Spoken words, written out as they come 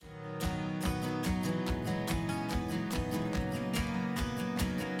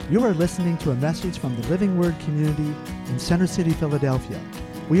You are listening to a message from the Living Word community in Center City, Philadelphia.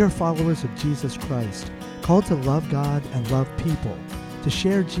 We are followers of Jesus Christ, called to love God and love people, to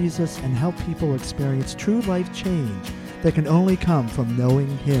share Jesus and help people experience true life change that can only come from knowing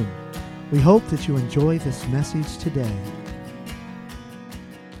Him. We hope that you enjoy this message today.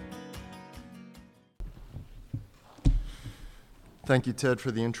 Thank you, Ted,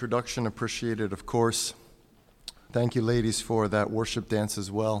 for the introduction. Appreciate it, of course. Thank you, ladies, for that worship dance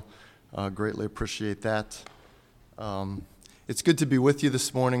as well. Greatly appreciate that. It's good to be with you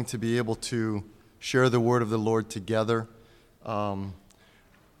this morning, to be able to share the word of the Lord together.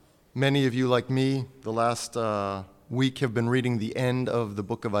 Many of you, like me, the last week have been reading the end of the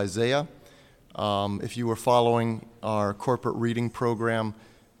book of Isaiah. If you were following our corporate reading program,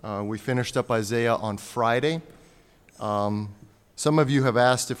 we finished up Isaiah on Friday. Some of you have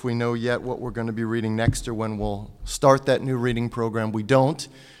asked if we know yet what we're going to be reading next or when we'll start that new reading program. We don't,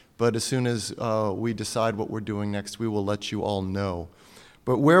 but as soon as we decide what we're doing next, we will let you all know.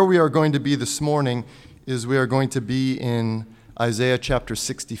 But where we are going to be this morning is we are going to be in Isaiah chapter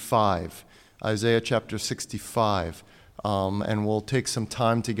 65. Isaiah chapter 65. And we'll take some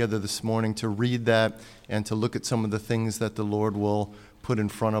time together this morning to read that and to look at some of the things that the Lord will put in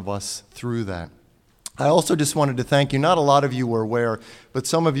front of us through that. I also just wanted to thank you. Not a lot of you were aware, but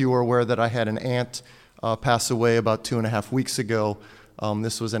some of you were aware that I had an aunt pass away about 2.5 weeks ago.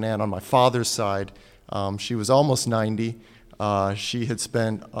 This was an aunt on my father's side. She was almost 90. She had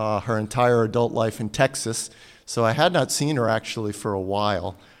spent her entire adult life in Texas, so I had not seen her actually for a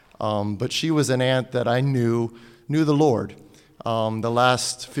while. But she was an aunt that I knew the Lord. The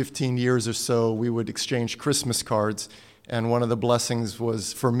last 15 years or so, we would exchange Christmas cards. And one of the blessings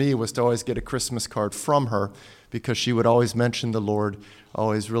for me was to always get a Christmas card from her, because she would always mention the Lord,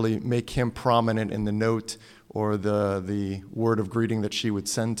 always really make Him prominent in the note or the word of greeting that she would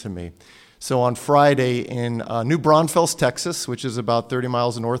send to me. So on Friday in New Braunfels, Texas, which is about 30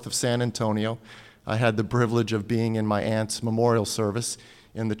 miles north of San Antonio, I had the privilege of being in my aunt's memorial service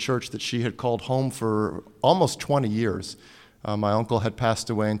in the church that she had called home for almost 20 years. My uncle had passed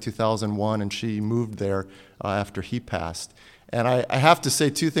away in 2001, and she moved there after he passed. And I have to say,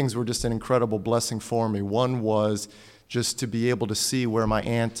 two things were just an incredible blessing for me. One was just to be able to see where my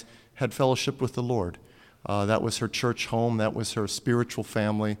aunt had fellowship with the Lord. That was her church home, that was her spiritual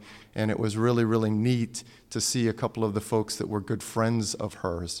family, and it was really, really neat to see a couple of the folks that were good friends of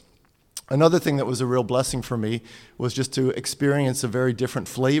hers. Another thing that was a real blessing for me was just to experience a very different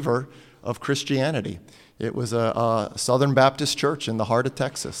flavor of Christianity. It was a Southern Baptist church in the heart of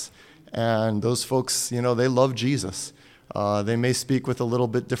Texas. And those folks, they love Jesus. They may speak with a little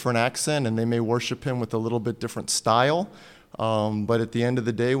bit different accent, and they may worship Him with a little bit different style. But at the end of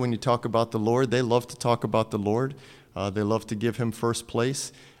the day, when you talk about the Lord, they love to talk about the Lord. They love to give Him first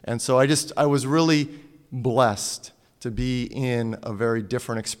place. And so I was really blessed to be in a very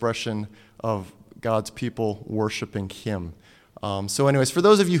different expression of God's people worshiping Him. So anyways, for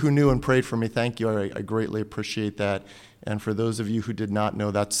those of you who knew and prayed for me, thank you. I greatly appreciate that. And for those of you who did not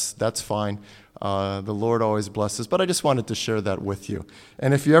know, that's fine. The Lord always blesses. But I just wanted to share that with you.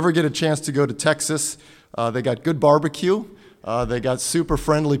 And if you ever get a chance to go to Texas, they got good barbecue. They got super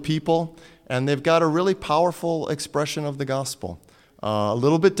friendly people. And they've got a really powerful expression of the gospel. A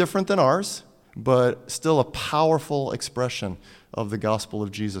little bit different than ours, but still a powerful expression of the gospel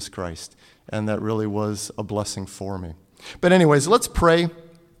of Jesus Christ. And that really was a blessing for me. But anyways, let's pray,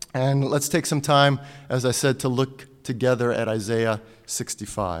 and let's take some time, as I said, to look together at Isaiah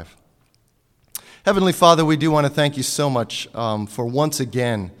 65. Heavenly Father, we do want to thank you so much for once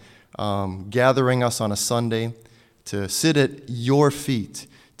again gathering us on a Sunday to sit at your feet,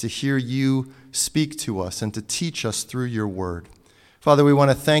 to hear you speak to us and to teach us through your word. Father, we want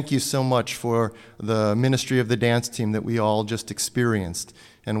to thank you so much for the ministry of the dance team that we all just experienced,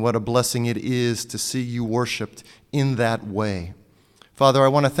 and what a blessing it is to see you worshiped in that way. Father, I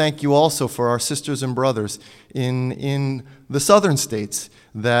want to thank you also for our sisters and brothers in the southern states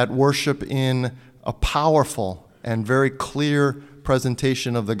that worship in a powerful and very clear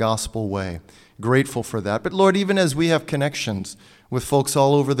presentation of the gospel way. Grateful for that. But Lord, even as we have connections with folks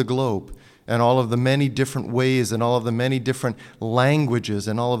all over the globe, and all of the many different ways and all of the many different languages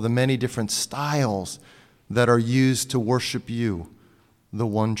and all of the many different styles that are used to worship you, the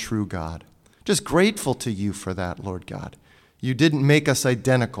one true God. Just grateful to you for that, Lord God. You didn't make us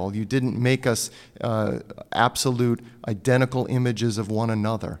identical. You didn't make us absolute identical images of one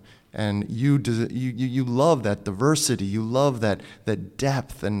another. And you love that diversity. You love that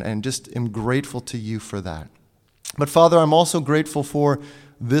depth, and just am grateful to you for that. But Father, I'm also grateful for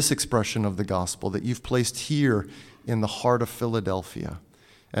this expression of the gospel that you've placed here in the heart of Philadelphia.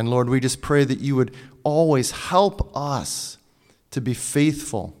 And Lord, we just pray that you would always help us to be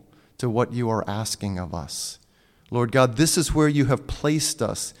faithful to what you are asking of us. Lord God, this is where you have placed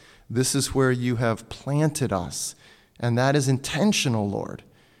us. This is where you have planted us. And that is intentional, Lord.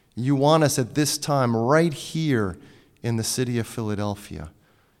 You want us at this time right here in the city of Philadelphia.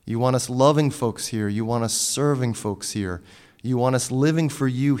 You want us loving folks here. You want us serving folks here. You want us living for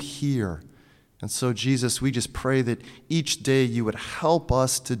you here. And so, Jesus, we just pray that each day you would help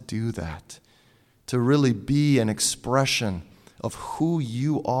us to do that, to really be an expression of who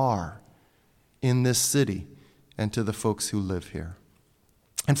you are in this city and to the folks who live here.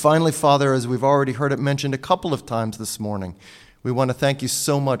 And finally, Father, as we've already heard it mentioned a couple of times this morning, we want to thank you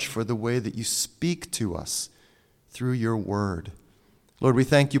so much for the way that you speak to us through your word. Lord, we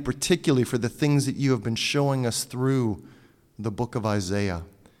thank you particularly for the things that you have been showing us through the book of Isaiah.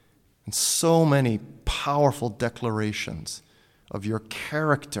 And so many powerful declarations of your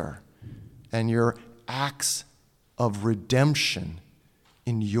character and your acts of redemption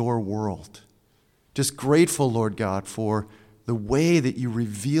in your world. Just grateful, Lord God, for the way that you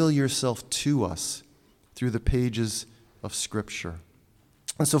reveal yourself to us through the pages of Scripture.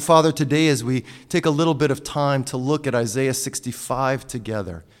 And so, Father, today as we take a little bit of time to look at Isaiah 65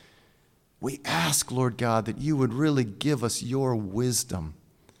 together, we ask, Lord God, that you would really give us your wisdom.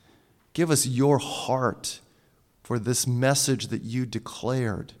 Give us your heart for this message that you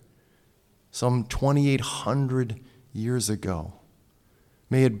declared some 2,800 years ago.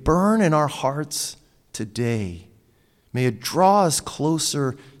 May it burn in our hearts today. May it draw us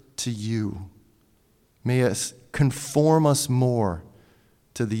closer to you. May it conform us more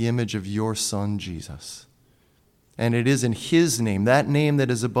to the image of your Son, Jesus. And it is in his name, that name that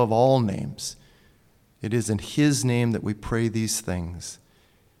is above all names, it is in his name that we pray these things.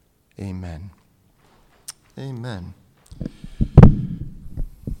 Amen. Amen.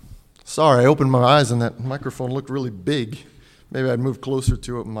 Sorry, I opened my eyes and that microphone looked really big. Maybe I'd move closer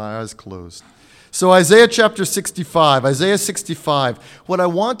to it with my eyes closed. So Isaiah chapter 65, Isaiah 65. What I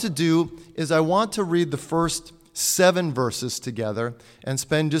want to do is I want to read the first 7 verses together and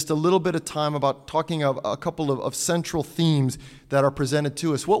spend just a little bit of time about talking of a couple of central themes that are presented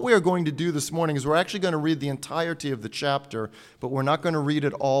to us. What we are going to do this morning is we're actually going to read the entirety of the chapter, but we're not going to read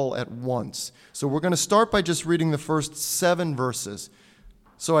it all at once. So we're going to start by just reading the first 7 verses.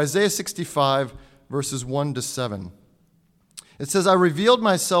 So Isaiah 65, verses 1 to 7. It says, I revealed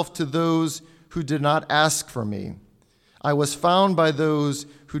myself to those who did not ask for me. I was found by those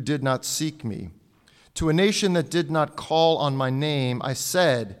who did not seek me. To a nation that did not call on my name, I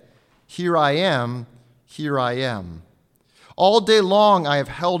said, here I am, here I am. All day long I have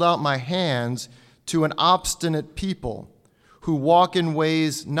held out my hands to an obstinate people who walk in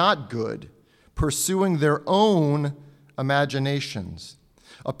ways not good, pursuing their own imaginations.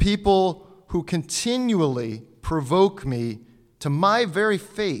 A people who continually provoke me to my very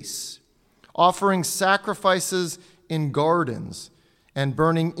face, offering sacrifices in gardens and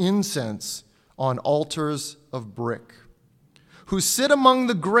burning incense on altars of brick, who sit among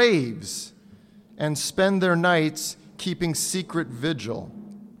the graves and spend their nights keeping secret vigil,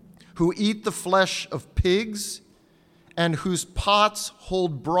 who eat the flesh of pigs and whose pots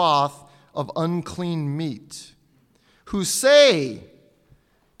hold broth of unclean meat, who say,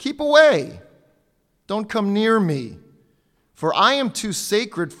 keep away, don't come near me, for I am too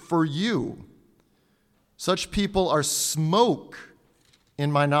sacred for you. Such people are smoke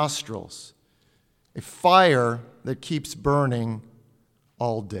in my nostrils, a fire that keeps burning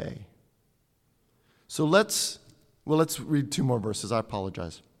all day. So let's read 2 more verses. I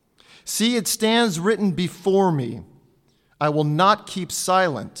apologize. See, it stands written before me. I will not keep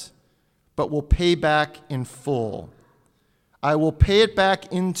silent, but will pay back in full. I will pay it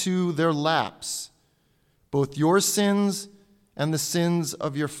back into their laps, both your sins and the sins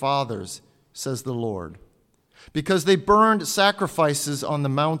of your fathers, says the Lord. Because they burned sacrifices on the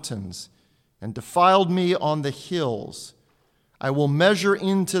mountains and defiled me on the hills, I will measure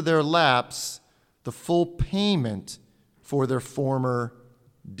into their laps the full payment for their former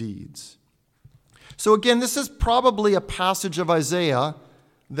deeds. So again, this is probably a passage of Isaiah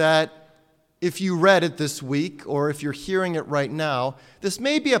that if you read it this week or if you're hearing it right now, this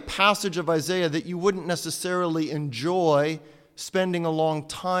may be a passage of Isaiah that you wouldn't necessarily enjoy spending a long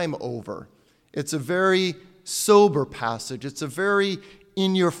time over. It's a very sober passage. It's a very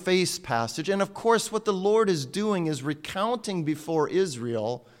in-your-face passage. And of course, what the Lord is doing is recounting before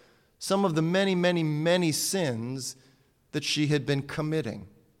Israel some of the many, many, many sins that she had been committing.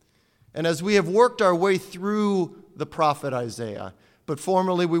 And as we have worked our way through the prophet Isaiah, but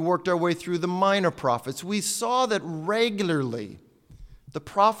formerly we worked our way through the minor prophets, we saw that regularly The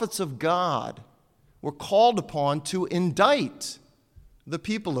prophets of God were called upon to indict the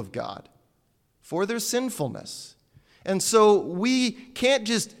people of God for their sinfulness. And so we can't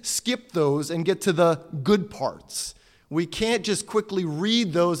just skip those and get to the good parts. We can't just quickly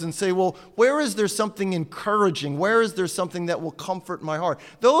read those and say, well, where is there something encouraging? Where is there something that will comfort my heart?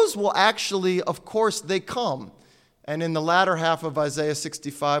 Those will actually, of course, they come. And in the latter half of Isaiah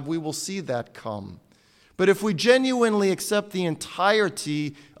 65, we will see that come. But if we genuinely accept the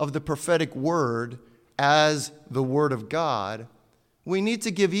entirety of the prophetic word as the word of God, we need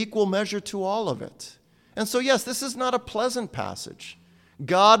to give equal measure to all of it. And so, yes, this is not a pleasant passage.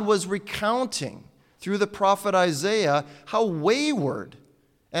 God was recounting through the prophet Isaiah how wayward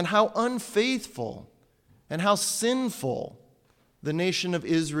and how unfaithful and how sinful the nation of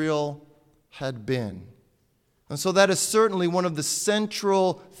Israel had been. And so that is certainly one of the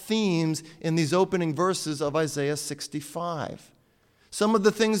central themes in these opening verses of Isaiah 65. Some of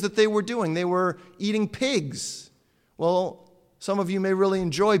the things that they were doing, they were eating pigs. Well, some of you may really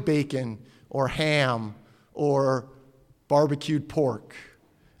enjoy bacon or ham or barbecued pork.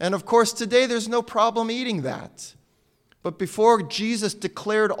 And of course, today there's no problem eating that. But before Jesus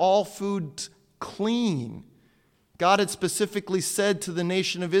declared all food clean, God had specifically said to the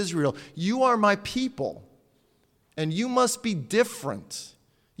nation of Israel, "You are my people, and you must be different.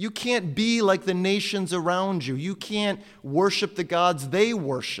 You can't be like the nations around you. You can't worship the gods they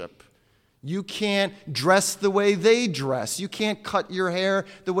worship. You can't dress the way they dress. You can't cut your hair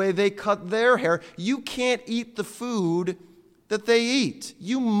the way they cut their hair. You can't eat the food that they eat.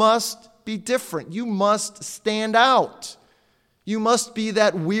 You must be different. You must stand out. You must be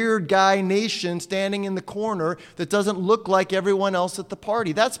that weird guy nation standing in the corner that doesn't look like everyone else at the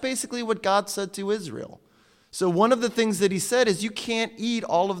party." That's basically what God said to Israel. So one of the things that he said is you can't eat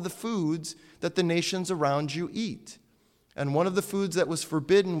all of the foods that the nations around you eat. And one of the foods that was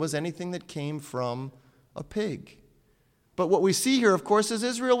forbidden was anything that came from a pig. But what we see here, of course, is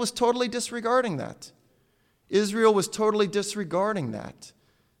Israel was totally disregarding that. Israel was totally disregarding that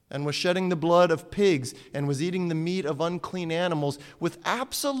and was shedding the blood of pigs and was eating the meat of unclean animals with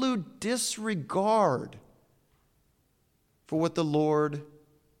absolute disregard for what the Lord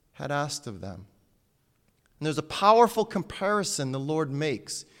had asked of them. And there's a powerful comparison the Lord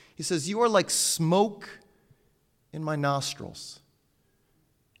makes. He says, "You are like smoke in my nostrils."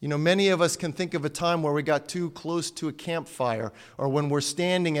 You know, many of us can think of a time where we got too close to a campfire, or when we're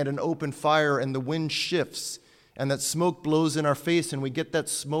standing at an open fire and the wind shifts and that smoke blows in our face and we get that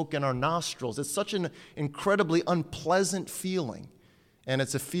smoke in our nostrils. It's such an incredibly unpleasant feeling. And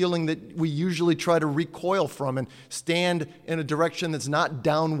it's a feeling that we usually try to recoil from and stand in a direction that's not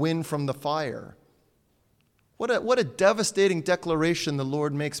downwind from the fire. What a devastating declaration the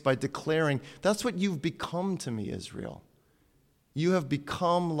Lord makes by declaring, "That's what you've become to me, Israel. You have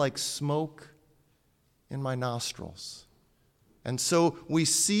become like smoke in my nostrils." And so we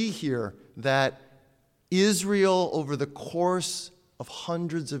see here that Israel, over the course of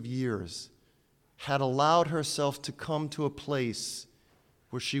hundreds of years, had allowed herself to come to a place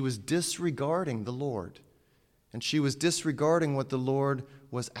where she was disregarding the Lord. And she was disregarding what the Lord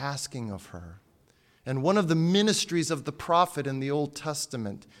was asking of her. And one of the ministries of the prophet in the Old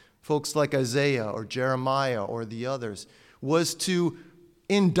Testament, folks like Isaiah or Jeremiah or the others, was to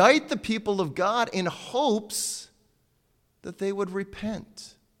indict the people of God in hopes that they would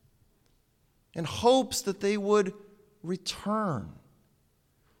repent, in hopes that they would return.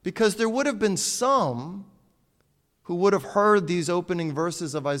 Because there would have been some who would have heard these opening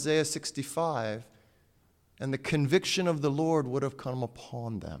verses of Isaiah 65, and the conviction of the Lord would have come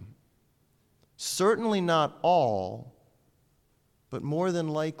upon them. Certainly not all, but more than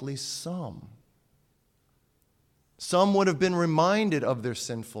likely some. Some would have been reminded of their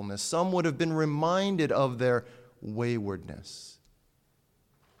sinfulness. Some would have been reminded of their waywardness.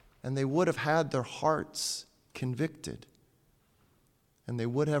 And they would have had their hearts convicted. And they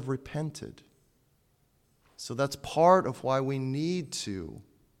would have repented. So that's part of why we need to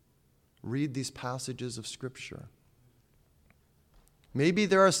read these passages of Scripture. Maybe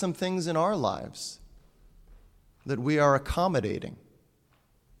there are some things in our lives that we are accommodating,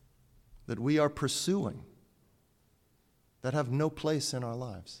 that we are pursuing, that have no place in our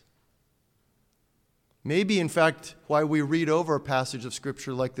lives. Maybe, in fact, why we read over a passage of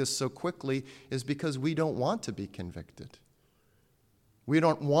Scripture like this so quickly is because we don't want to be convicted. We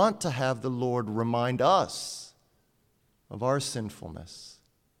don't want to have the Lord remind us of our sinfulness,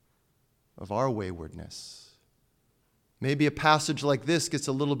 of our waywardness. Maybe a passage like this gets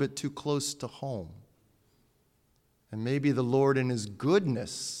a little bit too close to home. And maybe the Lord in His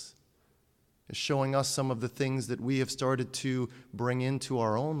goodness is showing us some of the things that we have started to bring into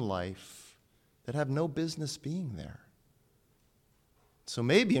our own life that have no business being there. So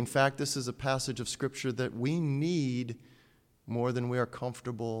maybe, in fact, this is a passage of Scripture that we need more than we are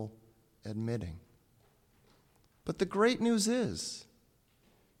comfortable admitting. But the great news is,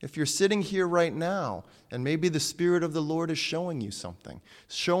 if you're sitting here right now, and maybe the Spirit of the Lord is showing you something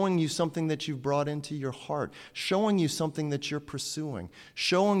that you've brought into your heart, showing you something that you're pursuing,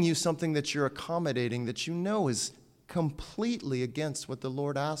 showing you something that you're accommodating that you know is completely against what the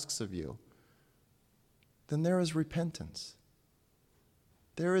Lord asks of you, then there is repentance.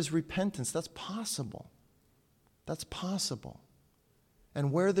 There is repentance. That's possible. That's possible.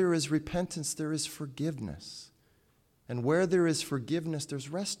 And where there is repentance, there is forgiveness. And where there is forgiveness, there's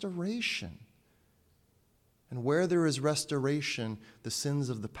restoration. And where there is restoration, the sins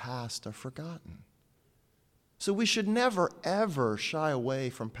of the past are forgotten. So we should never, ever shy away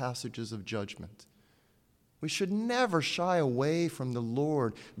from passages of judgment. We should never shy away from the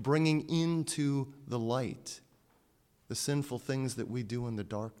Lord bringing into the light the sinful things that we do in the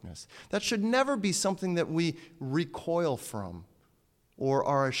darkness. That should never be something that we recoil from or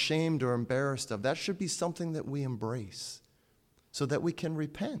are ashamed or embarrassed of. That should be something that we embrace so that we can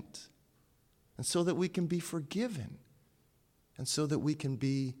repent and so that we can be forgiven and so that we can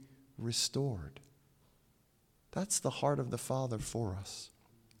be restored. That's the heart of the Father for us.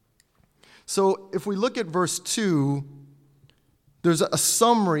 So if we look at verse 2, there's a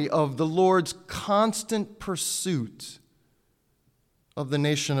summary of the Lord's constant pursuit of the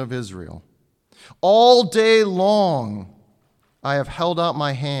nation of Israel. All day long I have held out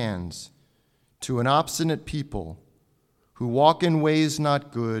my hands to an obstinate people who walk in ways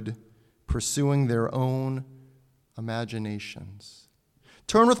not good, pursuing their own imaginations.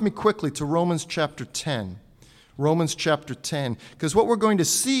 Turn with me quickly to Romans chapter 10. Romans chapter 10, because what we're going to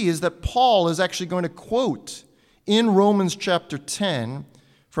see is that Paul is actually going to quote in Romans chapter 10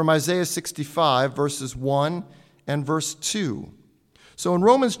 from Isaiah 65, verses 1 and verse 2. So in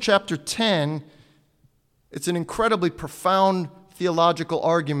Romans chapter 10, it's an incredibly profound theological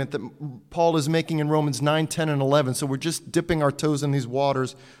argument that Paul is making in Romans 9, 10, and 11. So we're just dipping our toes in these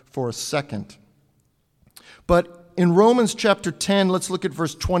waters for a second. But in Romans chapter 10, let's look at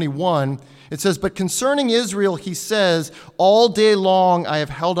verse 21. It says, "But concerning Israel, he says, all day long I have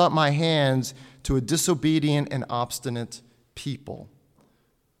held out my hands to a disobedient and obstinate people."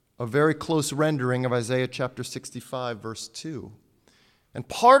 A very close rendering of Isaiah chapter 65, verse 2. And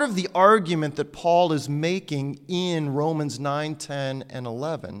part of the argument that Paul is making in Romans 9, 10, and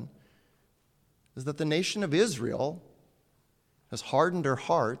 11 is that the nation of Israel has hardened her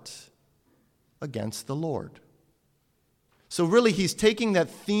heart against the Lord. So really, he's taking that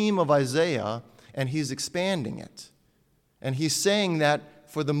theme of Isaiah and he's expanding it. And he's saying that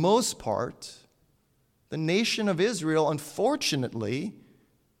for the most part, the nation of Israel, unfortunately,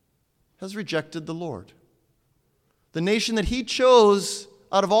 has rejected the Lord. The nation that he chose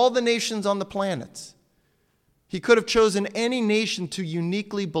out of all the nations on the planet. He could have chosen any nation to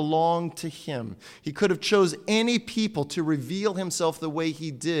uniquely belong to him. He could have chosen any people to reveal himself the way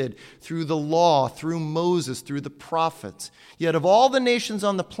he did through the law, through Moses, through the prophets. Yet of all the nations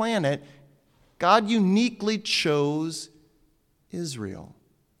on the planet, God uniquely chose Israel.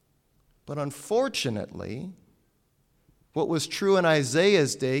 But unfortunately, what was true in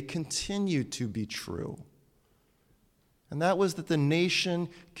Isaiah's day continued to be true. And that was that the nation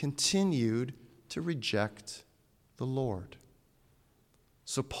continued to reject the Lord.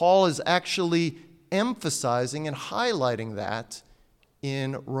 So Paul is actually emphasizing and highlighting that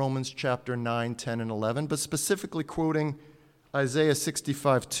in Romans chapter 9, 10, and 11, but specifically quoting Isaiah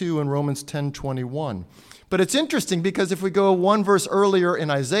 65, 2 and Romans 10, 21. But it's interesting because if we go one verse earlier in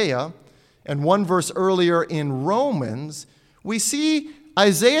Isaiah and one verse earlier in Romans, we see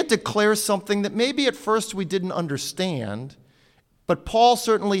Isaiah declares something that maybe at first we didn't understand, but Paul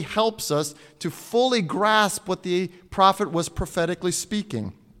certainly helps us to fully grasp what the prophet was prophetically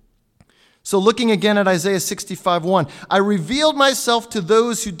speaking. So looking again at Isaiah 65:1, "I revealed myself to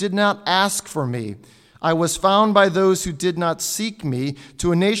those who did not ask for me. I was found by those who did not seek me.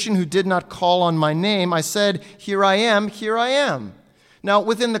 To a nation who did not call on my name, I said, here I am, here I am." Now,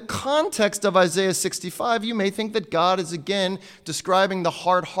 within the context of Isaiah 65, you may think that God is again describing the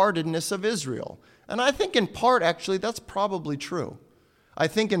hard-heartedness of Israel. And I think in part, actually, that's probably true. I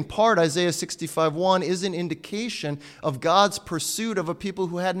think in part, Isaiah 65:1 is an indication of God's pursuit of a people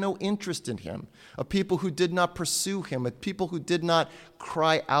who had no interest in him, a people who did not pursue him, a people who did not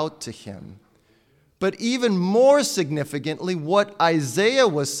cry out to him. But even more significantly, what Isaiah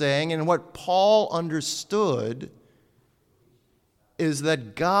was saying and what Paul understood is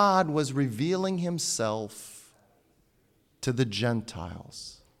that God was revealing himself to the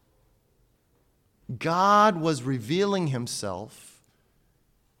Gentiles. God was revealing himself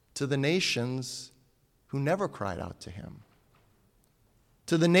to the nations who never cried out to him.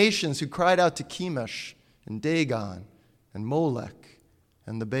 To the nations who cried out to Chemosh and Dagon and Molech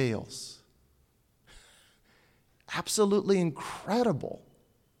and the Baals. Absolutely incredible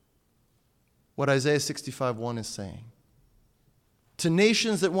what Isaiah 65:1 is saying. To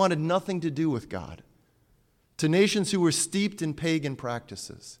nations that wanted nothing to do with God. To nations who were steeped in pagan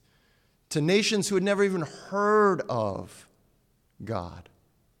practices. To nations who had never even heard of God.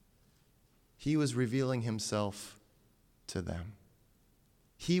 He was revealing himself to them.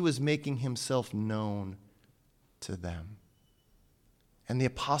 He was making himself known to them. And the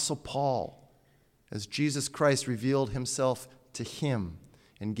Apostle Paul, as Jesus Christ revealed himself to him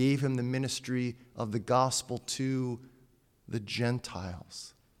and gave him the ministry of the gospel to the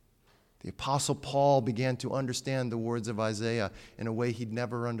Gentiles, the Apostle Paul began to understand the words of Isaiah in a way he'd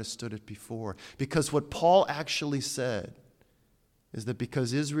never understood it before. Because what Paul actually said is that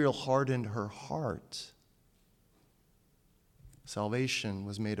because Israel hardened her heart, salvation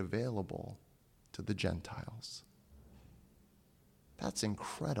was made available to the Gentiles. That's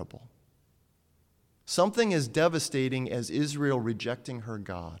incredible. Something as devastating as Israel rejecting her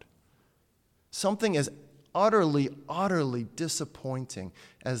God, something as utterly, utterly disappointing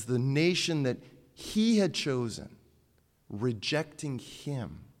as the nation that he had chosen rejecting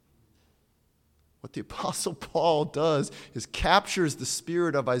him. What the Apostle Paul does is captures the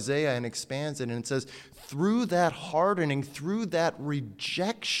spirit of Isaiah and expands it, and it says, through that hardening, through that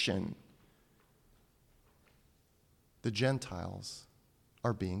rejection, the Gentiles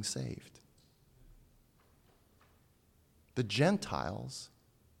are being saved. The Gentiles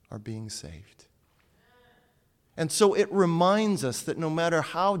are being saved. And so it reminds us that no matter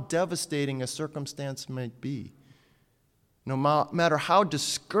how devastating a circumstance might be, no matter how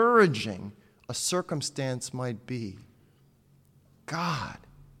discouraging a circumstance might be, God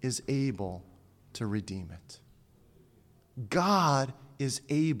is able to redeem it. God is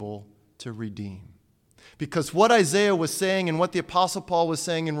able to redeem. Because what Isaiah was saying and what the Apostle Paul was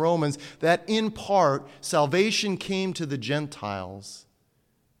saying in Romans, that in part salvation came to the Gentiles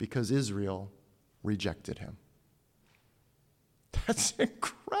because Israel rejected him. That's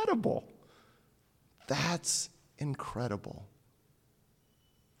incredible. That's incredible.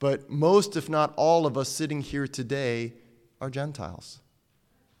 But most, if not all of us sitting here today are Gentiles.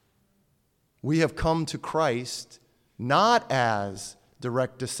 We have come to Christ not as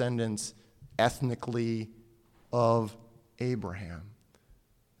direct descendants ethnically of Abraham.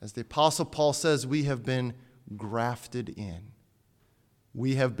 As the Apostle Paul says, we have been grafted in.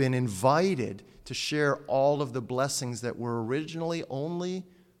 We have been invited to share all of the blessings that were originally only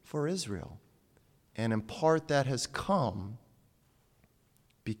for Israel. And in part that has come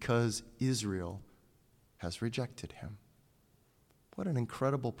because Israel has rejected him. What an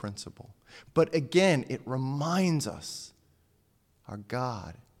incredible principle. But again, it reminds us our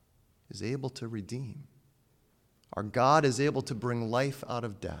God is able to redeem. Our God is able to bring life out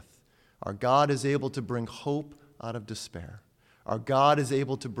of death. Our God is able to bring hope out of despair. Our God is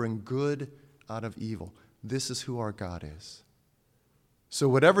able to bring good out of evil. This is who our God is. So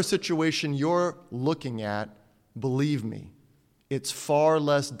whatever situation you're looking at, believe me, it's far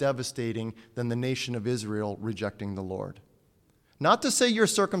less devastating than the nation of Israel rejecting the Lord. Not to say your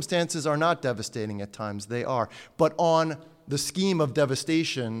circumstances are not devastating at times, they are. But on the scheme of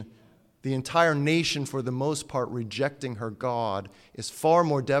devastation, the entire nation, for the most part, rejecting her God is far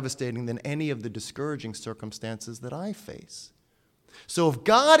more devastating than any of the discouraging circumstances that I face. So if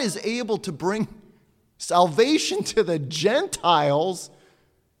God is able to bring salvation to the Gentiles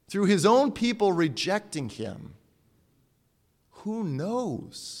through his own people rejecting him, who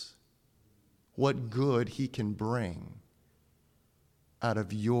knows what good he can bring out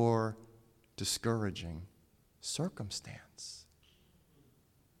of your discouraging circumstance.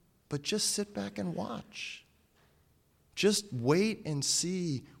 But just sit back and watch. Just wait and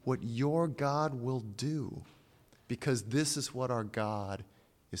see what your God will do, because this is what our God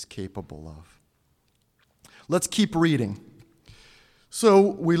is capable of. Let's keep reading. So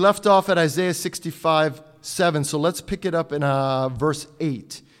we left off at Isaiah 65:7, so let's pick it up in verse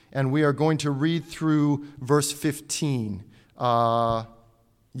 8, and we are going to read through verse 15. 8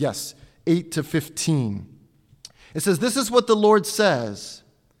 to 15. It says, "This is what the Lord says.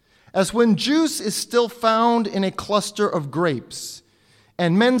 As when juice is still found in a cluster of grapes,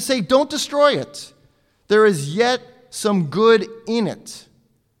 and men say, 'Don't destroy it. There is yet some good in it.'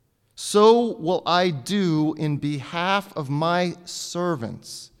 so will I do in behalf of my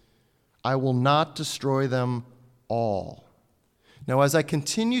servants. I will not destroy them all. Now, as I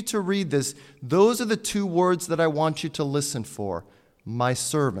continue to read this, those are the two words that I want you to listen for. My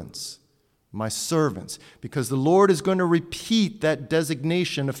servants. My servants. Because the Lord is going to repeat that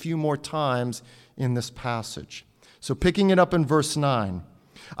designation a few more times in this passage. So picking it up in verse 9.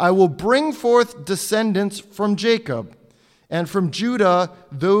 I will bring forth descendants from Jacob, and from Judah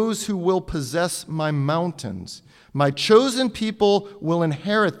those who will possess my mountains. My chosen people will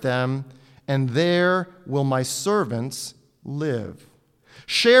inherit them, and there will my servants live.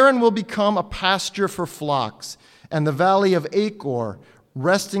 Sharon will become a pasture for flocks, and the valley of Achor,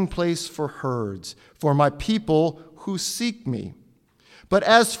 resting place for herds, for my people who seek me. But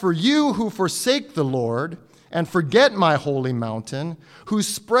as for you who forsake the Lord, and forget my holy mountain, who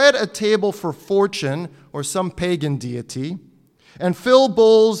spread a table for fortune or some pagan deity, and fill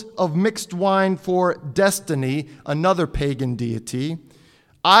bowls of mixed wine for destiny, another pagan deity,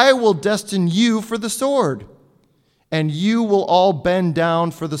 I will destine you for the sword, and you will all bend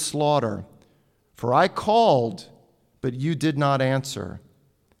down for the slaughter. For I called, but you did not answer.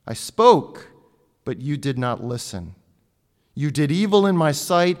 I spoke, but you did not listen. You did evil in my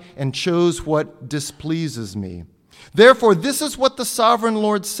sight and chose what displeases me. Therefore, this is what the sovereign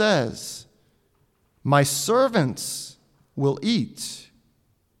Lord says. My servants will eat,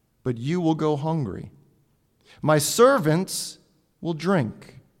 but you will go hungry. My servants will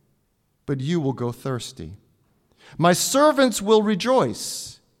drink, but you will go thirsty. My servants will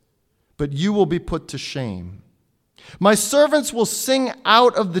rejoice, but you will be put to shame. My servants will sing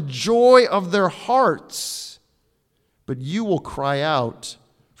out of the joy of their hearts, but you will cry out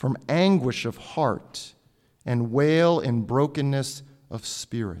from anguish of heart and wail in brokenness of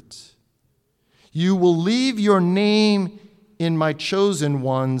spirit. You will leave your name in my chosen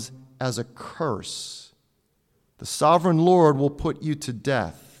ones as a curse. The sovereign Lord will put you to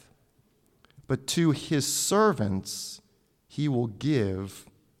death, but to his servants he will give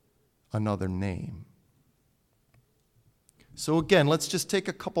another name. So again, let's just take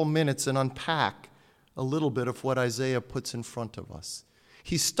a couple minutes and unpack a little bit of what Isaiah puts in front of us.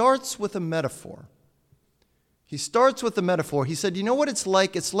 He starts with a metaphor. He said, you know what it's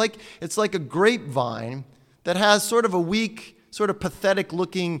like? It's like a grapevine that has sort of a weak, sort of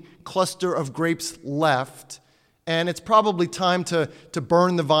pathetic-looking cluster of grapes left, and it's probably time to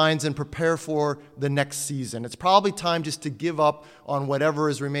burn the vines and prepare for the next season. It's probably time just to give up on whatever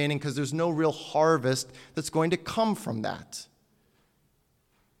is remaining because there's no real harvest that's going to come from that.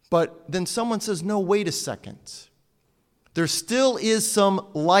 But then someone says, no, wait a second. There still is some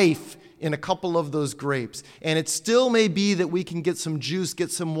life in a couple of those grapes. And it still may be that we can get some juice,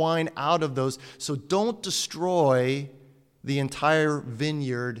 get some wine out of those. So don't destroy the entire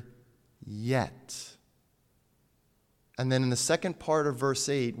vineyard yet. And then in the second part of verse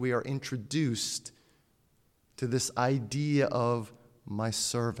 8, we are introduced to this idea of my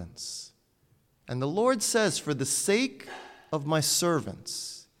servants. And the Lord says, for the sake of my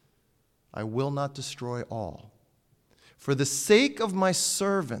servants, I will not destroy all. For the sake of my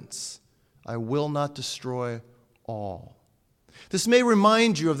servants, I will not destroy all. This may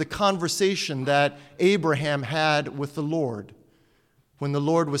remind you of the conversation that Abraham had with the Lord when the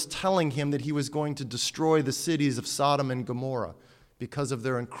Lord was telling him that he was going to destroy the cities of Sodom and Gomorrah because of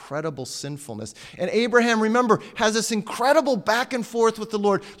their incredible sinfulness. And Abraham, remember, has this incredible back and forth with the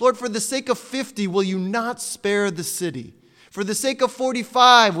Lord. Lord, for the sake of 50, will you not spare the city? For the sake of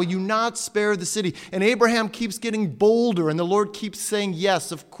 45, will you not spare the city? And Abraham keeps getting bolder, and the Lord keeps saying,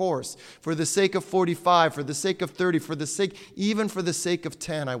 yes, of course. For the sake of 45, for the sake of 30, even for the sake of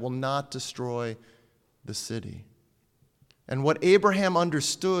 10, I will not destroy the city. And what Abraham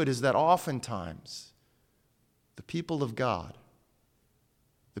understood is that oftentimes the people of God,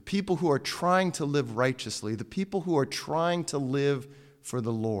 the people who are trying to live righteously, the people who are trying to live for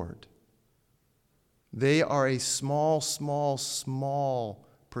the Lord, they are a small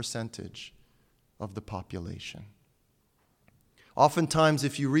percentage of the population. Oftentimes,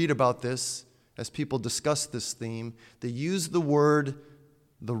 if you read about this, as people discuss this theme, they use the word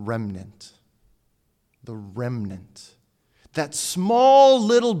the remnant. The remnant. That small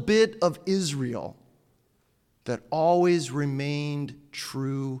little bit of Israel that always remained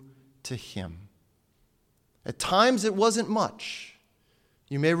true to him. At times, it wasn't much.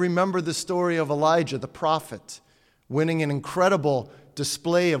 You may remember the story of Elijah, the prophet, winning an incredible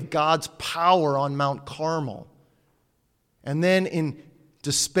display of God's power on Mount Carmel. And then in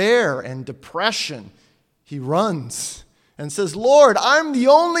despair and depression, he runs and says, Lord, I'm the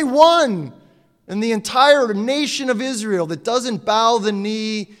only one in the entire nation of Israel that doesn't bow the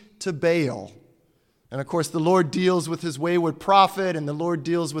knee to Baal. And of course, the Lord deals with his wayward prophet, and the Lord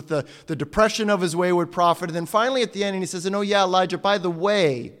deals with the depression of his wayward prophet. And then finally at the end, he says, and oh yeah, Elijah, by the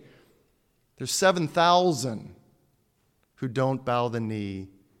way, there's 7,000 who don't bow the knee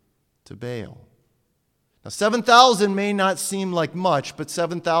to Baal. Now, 7,000 may not seem like much, but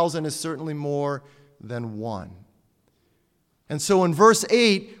 7,000 is certainly more than one. And so in verse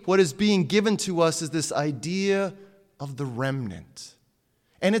 8, what is being given to us is this idea of the remnant.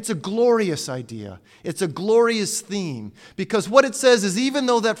 And it's a glorious idea. It's a glorious theme. Because what it says is even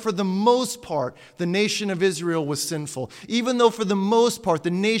though that for the most part the nation of Israel was sinful, even though for the most part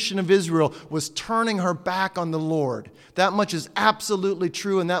the nation of Israel was turning her back on the Lord, that much is absolutely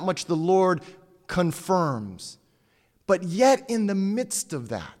true and that much the Lord confirms. But yet in the midst of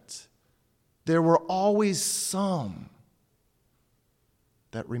that, there were always some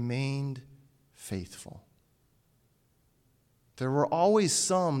that remained faithful. There were always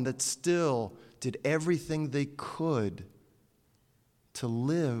some that still did everything they could to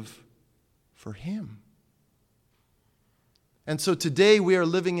live for Him. And so today we are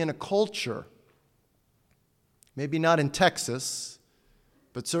living in a culture, maybe not in Texas,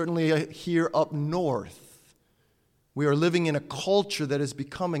 but certainly here up north. We are living in a culture that is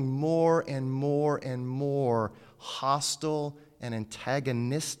becoming more and more and more hostile and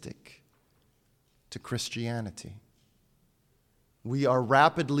antagonistic to Christianity. We are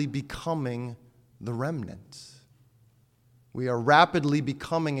rapidly becoming the remnant. We are rapidly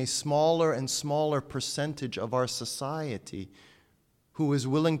becoming a smaller and smaller percentage of our society who is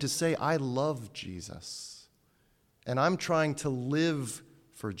willing to say, I love Jesus, and I'm trying to live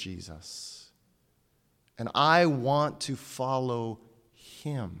for Jesus, and I want to follow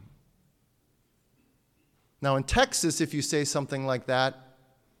Him. Now in Texas, if you say something like that,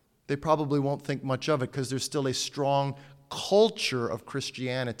 they probably won't think much of it because there's still a strong culture of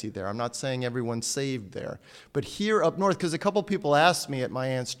Christianity there. I'm not saying everyone's saved there. But here up north, because a couple people asked me at my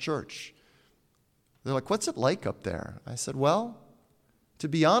aunt's church, they're like, what's it like up there? I said, well, to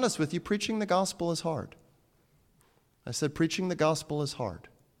be honest with you, preaching the gospel is hard. I said, preaching the gospel is hard.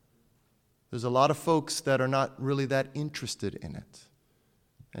 There's a lot of folks that are not really that interested in it.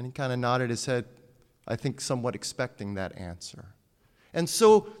 And he kind of nodded his head, I think somewhat expecting that answer. And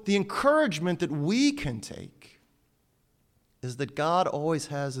so the encouragement that we can take is that God always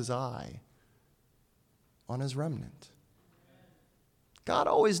has His eye on His remnant. God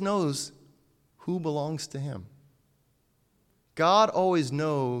always knows who belongs to Him. God always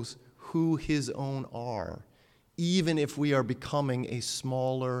knows who His own are, even if we are becoming a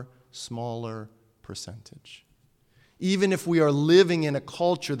smaller percentage. Even if we are living in a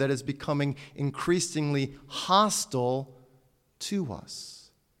culture that is becoming increasingly hostile to us.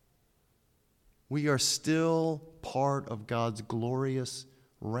 We are still part of God's glorious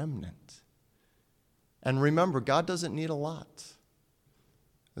remnant. And remember, God doesn't need a lot.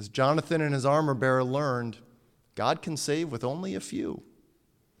 As Jonathan and his armor bearer learned, God can save with only a few.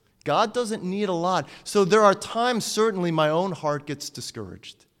 God doesn't need a lot. So there are times, certainly, my own heart gets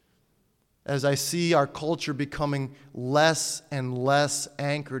discouraged as I see our culture becoming less and less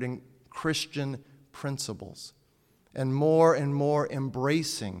anchored in Christian principles and more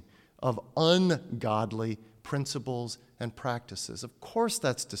embracing of ungodly principles and practices. Of course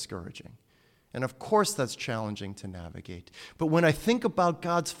that's discouraging. And of course that's challenging to navigate. But when I think about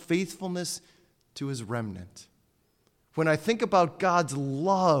God's faithfulness to His remnant, when I think about God's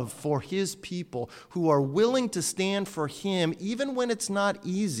love for His people who are willing to stand for Him even when it's not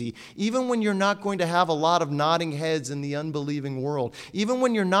easy, even when you're not going to have a lot of nodding heads in the unbelieving world, even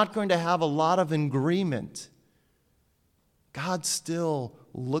when you're not going to have a lot of agreement, God still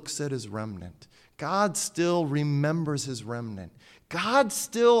looks at His remnant. God still remembers His remnant. God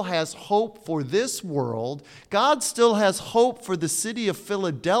still has hope for this world. God still has hope for the city of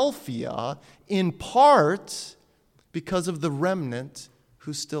Philadelphia, in part because of the remnant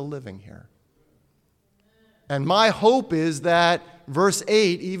who's still living here. And my hope is that verse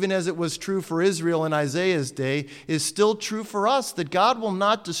 8, even as it was true for Israel in Isaiah's day, is still true for us, that God will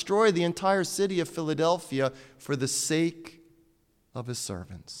not destroy the entire city of Philadelphia for the sake of His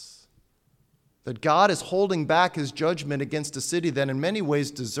servants. That God is holding back His judgment against a city that in many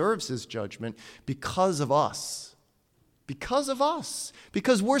ways deserves His judgment because of us. Because of us.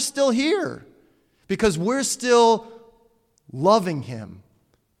 Because we're still here. Because we're still loving Him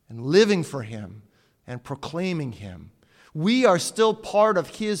and living for Him and proclaiming Him. We are still part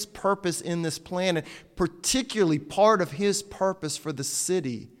of His purpose in this planet, particularly part of His purpose for the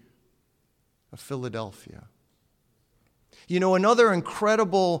city of Philadelphia. You know, another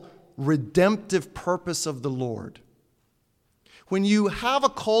incredible redemptive purpose of the Lord when you have a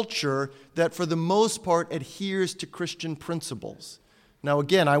culture that for the most part adheres to Christian principles. Now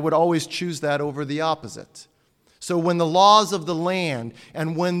again, I would always choose that over the opposite. So when the laws of the land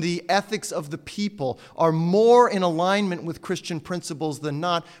and when the ethics of the people are more in alignment with Christian principles than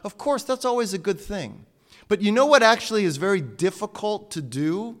not, of course, that's always a good thing. But you know what actually is very difficult to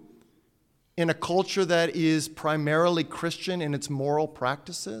do in a culture that is primarily Christian in its moral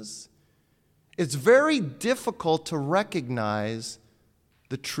practices? It's very difficult to recognize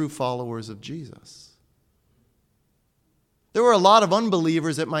the true followers of Jesus. There were a lot of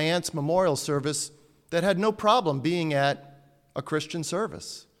unbelievers at my aunt's memorial service that had no problem being at a Christian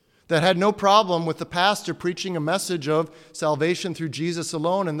service, that had no problem with the pastor preaching a message of salvation through Jesus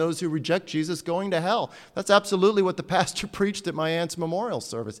alone and those who reject Jesus going to hell. That's absolutely what the pastor preached at my aunt's memorial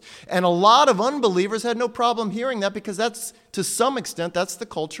service. And a lot of unbelievers had no problem hearing that because that's, to some extent, that's the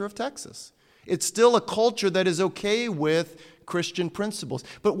culture of Texas. It's still a culture that is okay with Christian principles.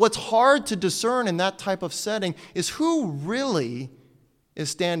 But what's hard to discern in that type of setting is who really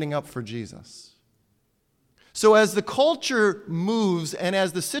is standing up for Jesus. So as the culture moves and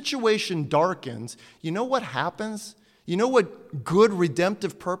as the situation darkens, you know what happens? You know what good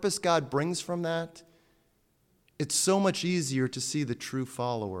redemptive purpose God brings from that? It's so much easier to see the true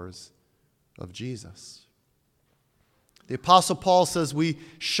followers of Jesus. The Apostle Paul says we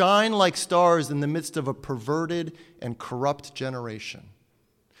shine like stars in the midst of a perverted and corrupt generation.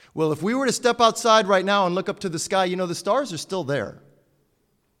 Well, if we were to step outside right now and look up to the sky, you know, the stars are still there.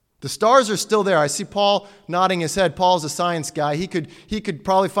 The stars are still there. I see Paul nodding his head. Paul's a science guy. He could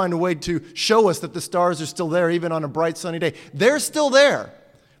probably find a way to show us that the stars are still there even on a bright sunny day. They're still there.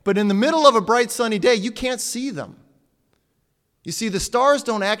 But in the middle of a bright sunny day, you can't see them. You see, the stars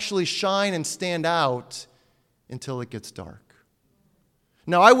don't actually shine and stand out until it gets dark.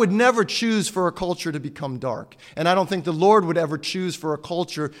 Now, I would never choose for a culture to become dark. And I don't think the Lord would ever choose for a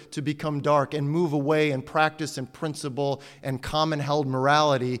culture to become dark and move away and practice and principle and common held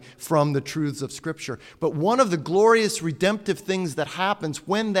morality from the truths of Scripture. But one of the glorious redemptive things that happens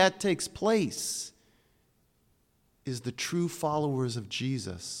when that takes place is the true followers of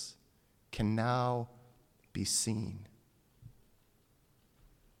Jesus can now be seen.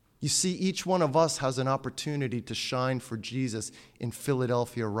 You see, each one of us has an opportunity to shine for Jesus in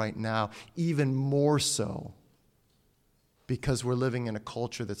Philadelphia right now, even more so because we're living in a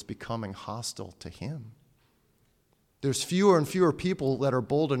culture that's becoming hostile to Him. There's fewer and fewer people that are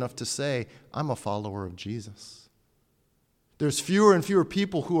bold enough to say, I'm a follower of Jesus. There's fewer and fewer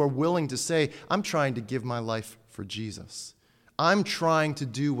people who are willing to say, I'm trying to give my life for Jesus. I'm trying to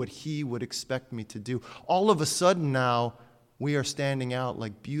do what He would expect me to do. All of a sudden now, we are standing out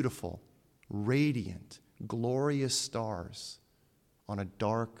like beautiful, radiant, glorious stars on a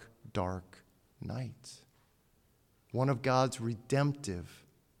dark, dark night. One of God's redemptive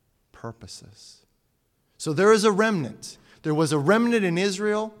purposes. So there is a remnant. There was a remnant in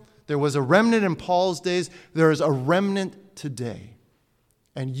Israel. There was a remnant in Paul's days. There is a remnant today.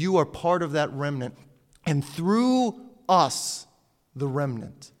 And you are part of that remnant. And through us, the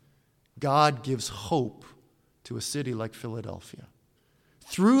remnant, God gives hope to a city like Philadelphia.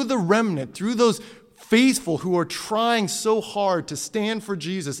 Through the remnant, through those faithful who are trying so hard to stand for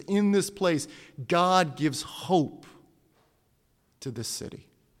Jesus in this place, God gives hope to this city.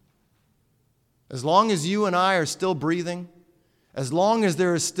 As long as you and I are still breathing, as long as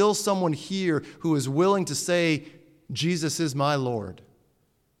there is still someone here who is willing to say, Jesus is my Lord,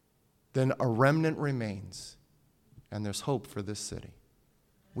 then a remnant remains, and there's hope for this city.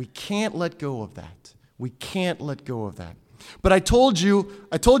 We can't let go of that. We can't let go of that. But I told you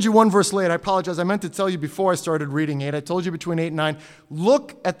one verse late. I apologize. I meant to tell you before I started reading 8. I told you between 8 and 9.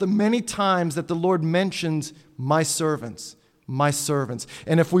 Look at the many times that the Lord mentions my servants, my servants.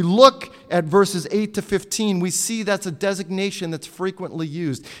 And if we look at verses 8 to 15, we see that's a designation that's frequently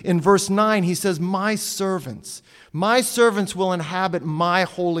used. In verse 9, he says, my servants will inhabit my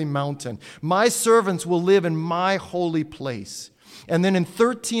holy mountain. My servants will live in my holy place. And then in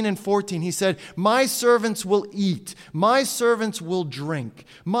 13 and 14, he said, my servants will eat, my servants will drink,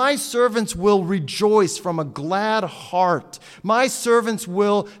 my servants will rejoice from a glad heart, my servants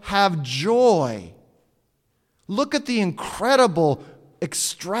will have joy. Look at the incredible,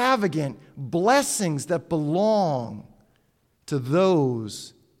 extravagant blessings that belong to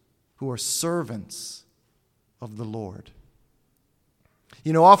those who are servants of the Lord.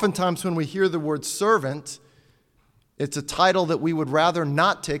 You know, oftentimes when we hear the word servant, it's a title that we would rather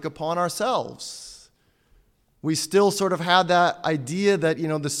not take upon ourselves. We still sort of have that idea that,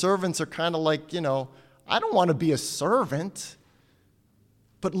 the servants are kind of like, I don't want to be a servant.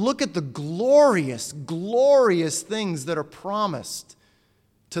 But look at the glorious, glorious things that are promised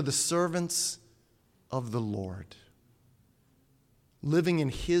to the servants of the Lord. Living in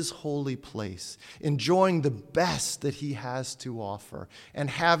His holy place, enjoying the best that He has to offer, and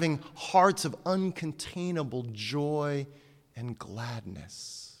having hearts of uncontainable joy and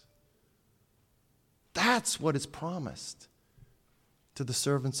gladness. That's what is promised to the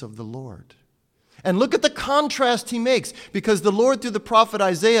servants of the Lord. And look at the contrast He makes, because the Lord, through the prophet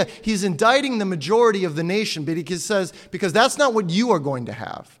Isaiah, He's indicting the majority of the nation, but He says, because that's not what you are going to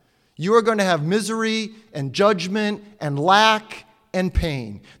have. You are going to have misery and judgment and lack and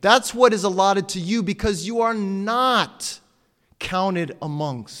pain. That's what is allotted to you, because you are not counted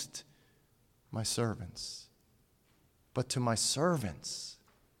amongst my servants. But to my servants,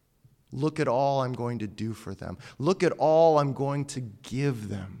 look at all I'm going to do for them. Look at all I'm going to give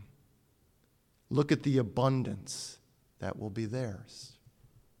them. Look at the abundance that will be theirs.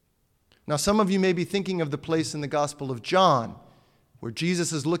 Now, some of you may be thinking of the place in the Gospel of John where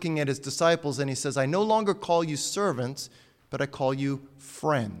Jesus is looking at His disciples and He says, I no longer call you servants, but I call you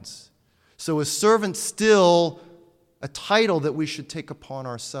friends. So is servant still a title that we should take upon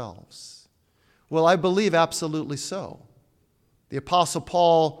ourselves? Well, I believe absolutely so. The Apostle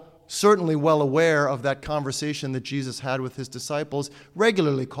Paul, certainly well aware of that conversation that Jesus had with His disciples,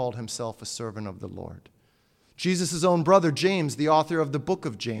 regularly called himself a servant of the Lord. Jesus' own brother James, the author of the book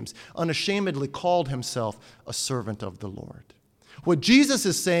of James, unashamedly called himself a servant of the Lord. What Jesus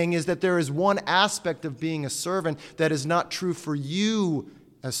is saying is that there is one aspect of being a servant that is not true for you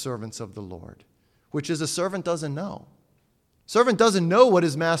as servants of the Lord, which is a servant doesn't know. Servant doesn't know what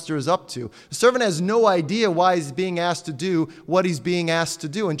his master is up to. The servant has no idea why he's being asked to do what he's being asked to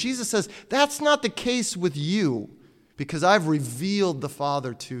do. And Jesus says, that's not the case with you, because I've revealed the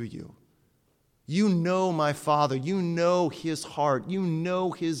Father to you. You know my Father. You know His heart. You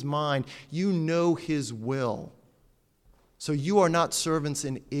know His mind. You know His will. So you are not servants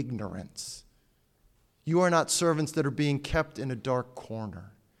in ignorance. You are not servants that are being kept in a dark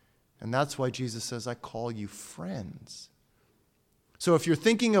corner. And that's why Jesus says, I call you friends. So if you're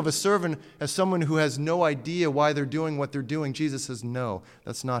thinking of a servant as someone who has no idea why they're doing what they're doing, Jesus says, no,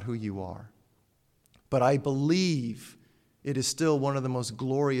 that's not who you are. But I believe it is still one of the most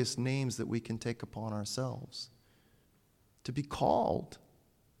glorious names that we can take upon ourselves, to be called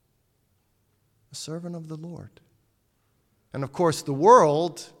a servant of the Lord. And of course, the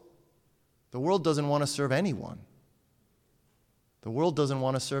world doesn't want to serve anyone. The world doesn't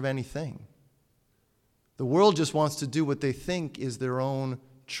want to serve anything. The world just wants to do what they think is their own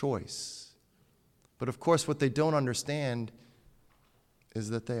choice. But of course, what they don't understand is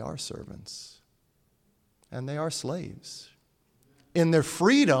that they are servants. And they are slaves. In their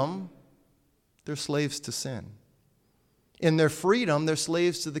freedom, they're slaves to sin. In their freedom, they're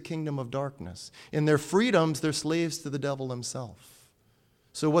slaves to the kingdom of darkness. In their freedoms, they're slaves to the devil himself.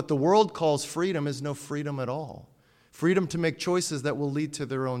 So what the world calls freedom is no freedom at all. Freedom to make choices that will lead to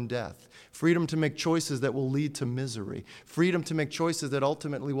their own death. Freedom to make choices that will lead to misery. Freedom to make choices that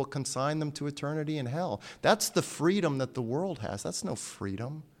ultimately will consign them to eternity in hell. That's the freedom that the world has. That's no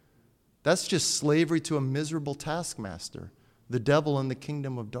freedom. That's just slavery to a miserable taskmaster, the devil and the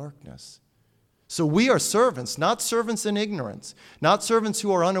kingdom of darkness. So we are servants, not servants in ignorance, not servants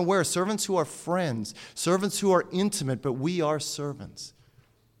who are unaware, servants who are friends, servants who are intimate, but we are servants.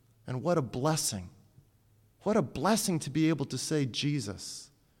 And what a blessing. What a blessing to be able to say, Jesus,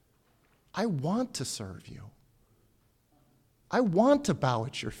 I want to serve you. I want to bow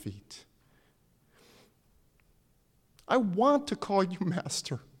at your feet. I want to call you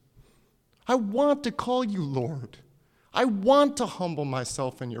Master. I want to call you Lord. I want to humble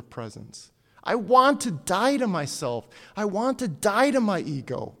myself in your presence. I want to die to myself. I want to die to my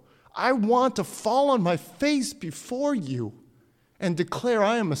ego. I want to fall on my face before you and declare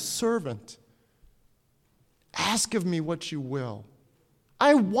I am a servant. Ask of me what you will.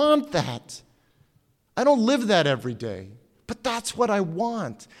 I want that. I don't live that every day, but that's what I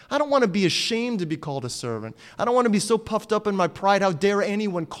want. I don't want to be ashamed to be called a servant. I don't want to be so puffed up in my pride, how dare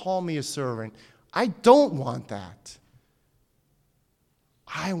anyone call me a servant. I don't want that.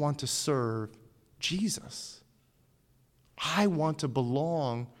 I want to serve Jesus. I want to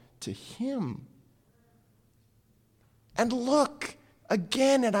belong to Him. And look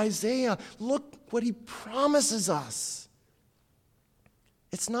again at Isaiah. Look what he promises us.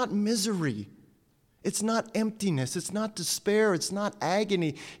 It's not misery. It's not emptiness. It's not despair. It's not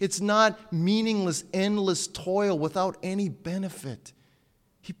agony. It's not meaningless, endless toil without any benefit.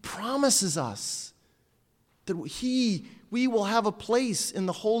 He promises us that He We will have a place in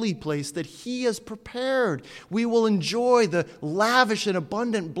the holy place that He has prepared. We will enjoy the lavish and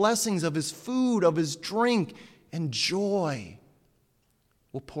abundant blessings of His food, of His drink, and joy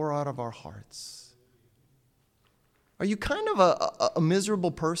will pour out of our hearts. Are you kind of a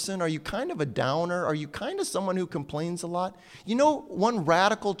miserable person? Are you kind of a downer? Are you kind of someone who complains a lot? You know, one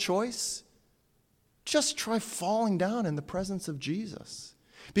radical choice? Just try falling down in the presence of Jesus.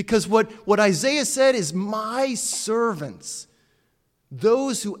 Because what Isaiah said is, my servants,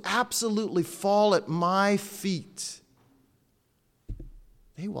 those who absolutely fall at my feet,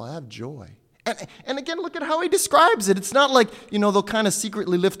 they will have joy. And again, look at how he describes it. It's not like, they'll kind of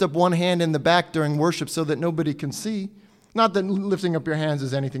secretly lift up one hand in the back during worship so that nobody can see. Not that lifting up your hands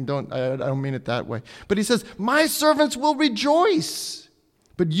is anything. I don't mean it that way. But he says, my servants will rejoice,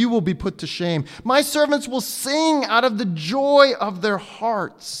 but you will be put to shame. My servants will sing out of the joy of their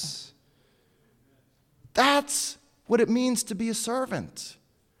hearts. That's what it means to be a servant.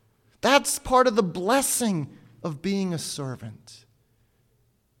 That's part of the blessing of being a servant.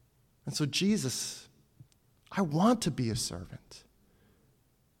 And so Jesus, I want to be a servant.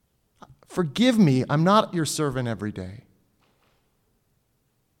 Forgive me, I'm not your servant every day.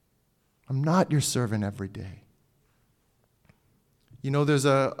 I'm not your servant every day. There's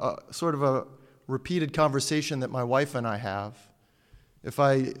a sort of a repeated conversation that my wife and I have. If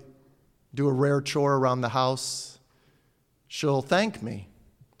I do a rare chore around the house, she'll thank me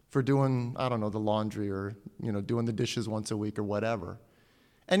for doing, the laundry or, doing the dishes once a week or whatever.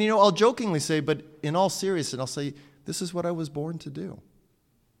 And, I'll jokingly say, but in all seriousness, I'll say, this is what I was born to do.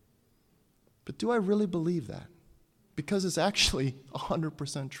 But do I really believe that? Because it's actually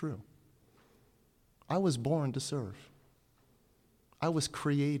 100% true. I was born to serve. I was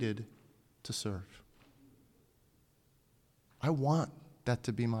created to serve. I want that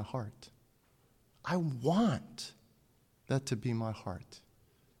to be my heart. I want that to be my heart.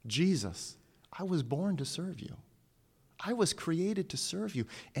 Jesus, I was born to serve you. I was created to serve you.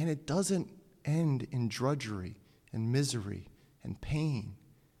 And it doesn't end in drudgery and misery and pain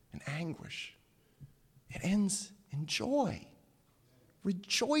and anguish. It ends in joy.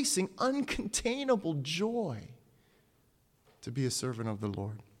 Rejoicing, uncontainable joy to be a servant of the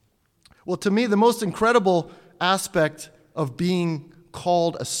Lord. Well, to me, the most incredible aspect of being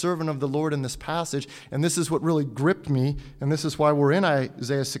called a servant of the Lord in this passage, and this is what really gripped me, and this is why we're in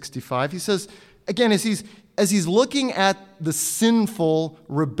Isaiah 65. He says, again, as he's looking at the sinful,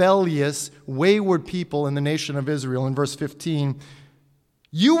 rebellious, wayward people in the nation of Israel, in verse 15,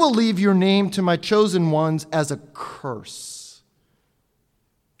 you will leave your name to my chosen ones as a curse.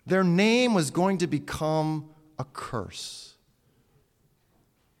 Their name was going to become a curse.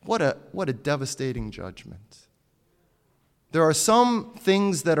 What a devastating judgment. There are some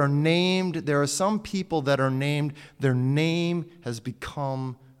things that are named. There are some people that are named. Their name has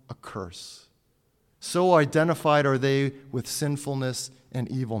become a curse. So identified are they with sinfulness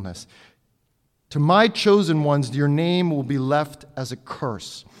and evilness. To my chosen ones, your name will be left as a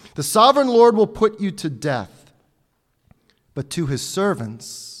curse. The sovereign Lord will put you to death, but to his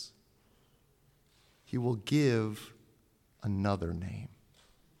servants he will give another name.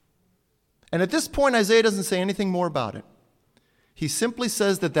 And at this point, Isaiah doesn't say anything more about it. He simply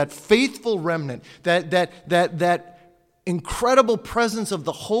says that faithful remnant, that incredible presence of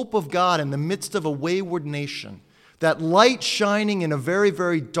the hope of God in the midst of a wayward nation, that light shining in a very,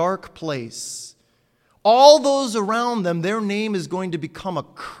 very dark place, all those around them, their name is going to become a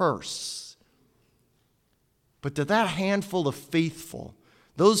curse. But to that handful of faithful,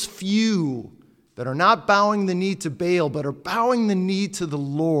 those few that are not bowing the knee to Baal, but are bowing the knee to the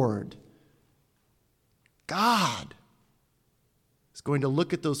Lord, God is going to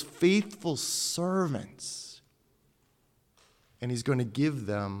look at those faithful servants and he's going to give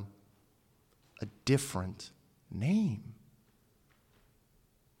them a different name.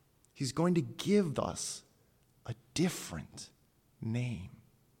 He's going to give us a different name.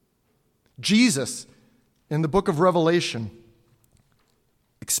 Jesus, in the book of Revelation,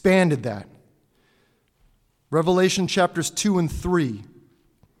 expanded that. Revelation chapters 2 and 3,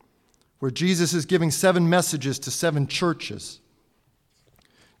 where Jesus is giving 7 messages to 7 churches.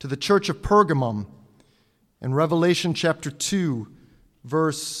 To the church of Pergamum, in Revelation chapter 2,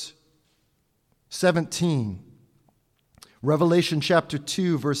 verse 17. Revelation chapter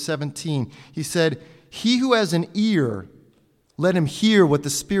 2, verse 17. He said, he who has an ear, let him hear what the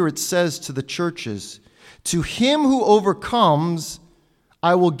Spirit says to the churches. To him who overcomes,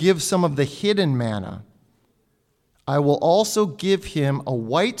 I will give some of the hidden manna. I will also give him a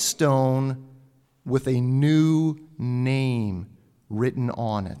white stone with a new name written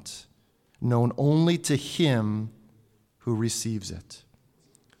on it, known only to him who receives it.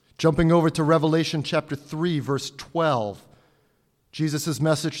 Jumping over to Revelation chapter 3, verse 12, Jesus'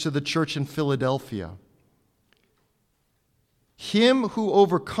 message to the church in Philadelphia. Him who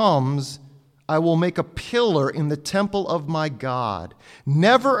overcomes, I will make a pillar in the temple of my God.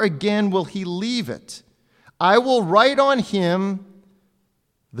 Never again will he leave it. I will write on him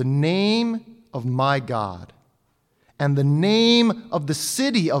the name of my God and the name of the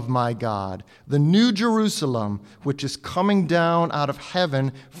city of my God, the new Jerusalem, which is coming down out of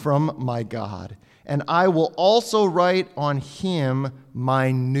heaven from my God. And I will also write on him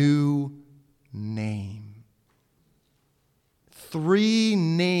my new name. 3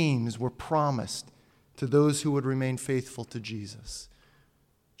 names were promised to those who would remain faithful to Jesus.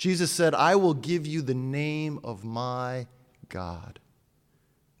 Jesus said, I will give you the name of my God.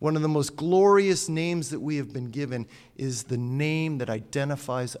 One of the most glorious names that we have been given is the name that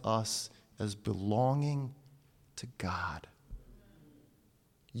identifies us as belonging to God.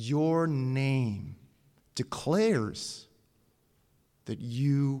 Your name declares that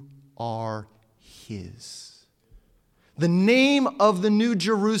you are his. The name of the New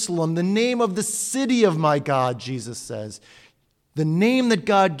Jerusalem, the name of the city of my God, Jesus says. The name that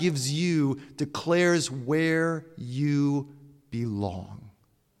God gives you declares where you belong.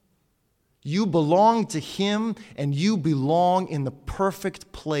 You belong to him, and you belong in the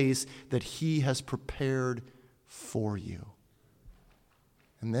perfect place that he has prepared for you.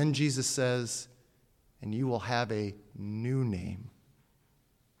 And then Jesus says, and you will have a new name.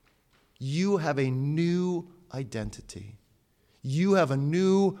 You have a new identity. You have a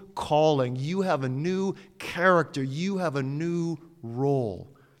new calling. You have a new character. You have a new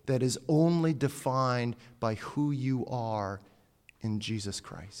role that is only defined by who you are in Jesus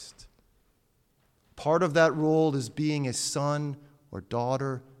Christ. Part of that role is being a son or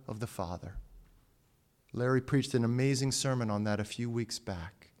daughter of the Father. Larry preached an amazing sermon on that a few weeks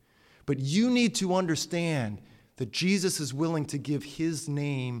back. But you need to understand that Jesus is willing to give his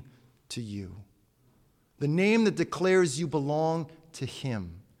name to you. The name that declares you belong to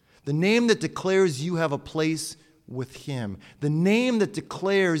him. The name that declares you have a place with him. The name that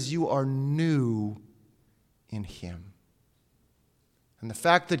declares you are new in him. And the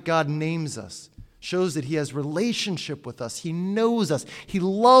fact that God names us shows that he has relationship with us. He knows us. He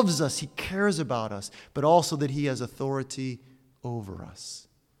loves us. He cares about us. But also that he has authority over us.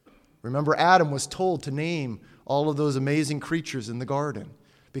 Remember, Adam was told to name all of those amazing creatures in the garden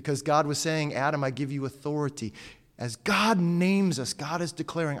because God was saying, Adam, I give you authority. As God names us, God is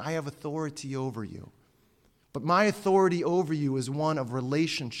declaring, I have authority over you. But my authority over you is one of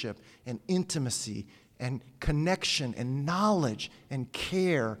relationship and intimacy and connection and knowledge and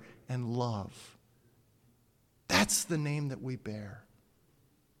care and love. That's the name that we bear.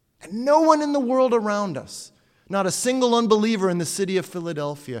 And no one in the world around us, not a single unbeliever in the city of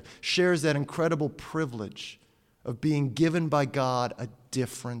Philadelphia, shares that incredible privilege of being given by God a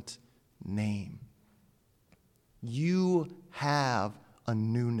different name. You have a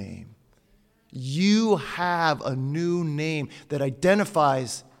new name. You have a new name that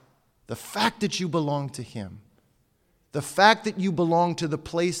identifies the fact that you belong to him. The fact that you belong to the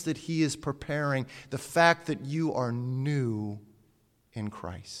place that he is preparing, the fact that you are new in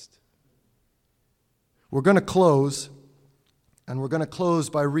Christ. We're going to close, and we're going to close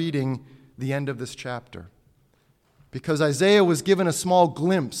by reading the end of this chapter. Because Isaiah was given a small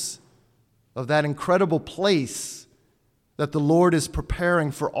glimpse of that incredible place that the Lord is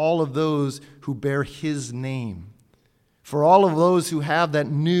preparing for all of those who bear his name. For all of those who have that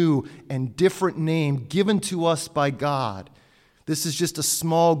new and different name given to us by God. This is just a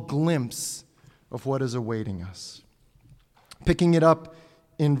small glimpse of what is awaiting us. Picking it up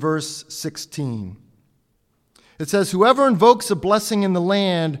in verse 16. It says, whoever invokes a blessing in the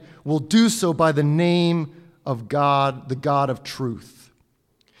land will do so by the name of God, the God of truth.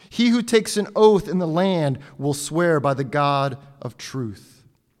 He who takes an oath in the land will swear by the God of truth.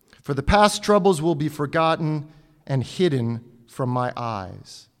 For the past troubles will be forgotten and hidden from my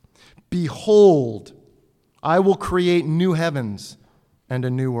eyes. Behold, I will create new heavens and a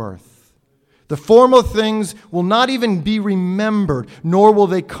new earth. The former things will not even be remembered, nor will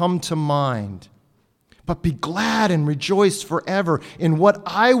they come to mind. But be glad and rejoice forever in what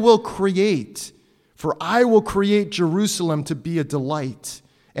I will create. For I will create Jerusalem to be a delight,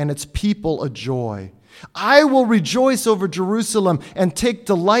 and its people a joy. I will rejoice over Jerusalem and take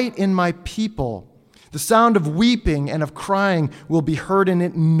delight in my people. The sound of weeping and of crying will be heard in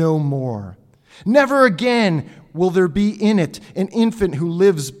it no more. Never again will there be in it an infant who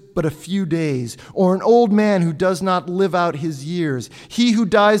lives but a few days, or an old man who does not live out his years. He who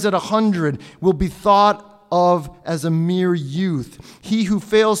dies at 100 will be thought of as a mere youth. He who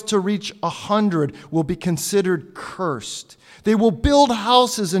fails to reach 100 will be considered cursed. They will build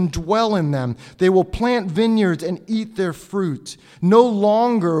houses and dwell in them. They will plant vineyards and eat their fruit. No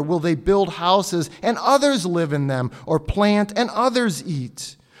longer will they build houses and others live in them, or plant and others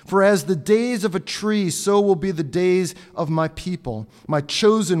eat. For as the days of a tree, so will be the days of my people. My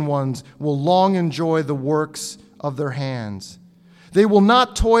chosen ones will long enjoy the works of their hands. They will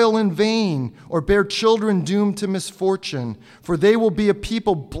not toil in vain or bear children doomed to misfortune, for they will be a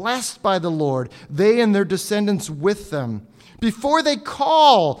people blessed by the Lord, they and their descendants with them. Before they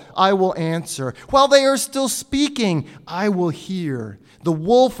call, I will answer. While they are still speaking, I will hear. The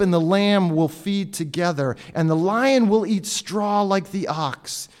wolf and the lamb will feed together, and the lion will eat straw like the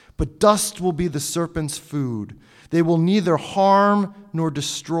ox, but dust will be the serpent's food. They will neither harm nor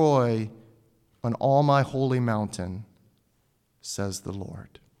destroy on all my holy mountain, says the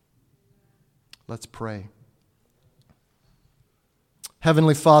Lord. Let's pray.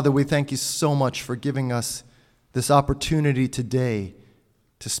 Heavenly Father, we thank you so much for giving us this opportunity today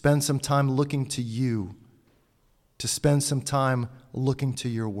to spend some time looking to you, to spend some time looking to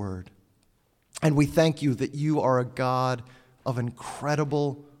your word. And we thank you that you are a God of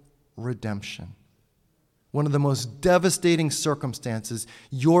incredible redemption. One of the most devastating circumstances,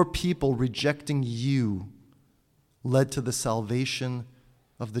 your people rejecting you, led to the salvation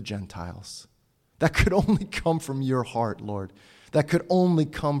of the Gentiles. That could only come from your heart, Lord. That could only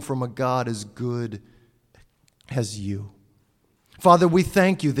come from a God as good as you. Father, we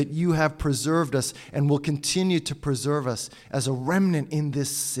thank you that you have preserved us and will continue to preserve us as a remnant in this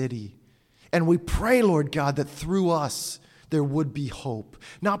city. And we pray, Lord God, that through us there would be hope.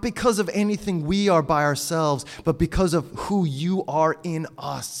 Not because of anything we are by ourselves, but because of who you are in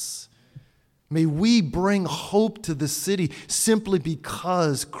us. May we bring hope to the city simply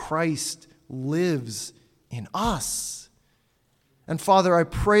because Christ lives in us. And Father, I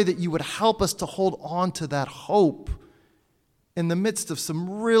pray that you would help us to hold on to that hope in the midst of some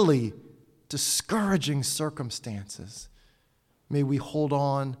really discouraging circumstances. May we hold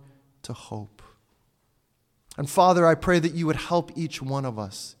on to hope. And Father, I pray that you would help each one of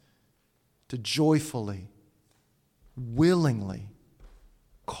us to joyfully, willingly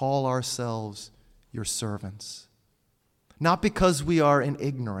call ourselves your servants. Not because we are in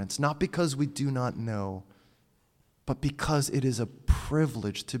ignorance, not because we do not know, but because it is a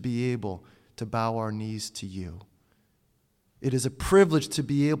privilege to be able to bow our knees to you. It is a privilege to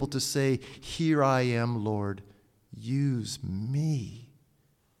be able to say, "Here I am, Lord, use me."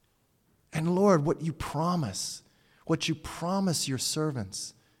 And Lord, what you promise your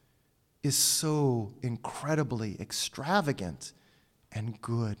servants is so incredibly extravagant and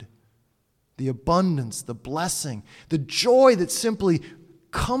good. The abundance, the blessing, the joy that simply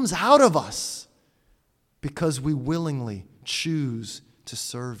comes out of us because we willingly choose to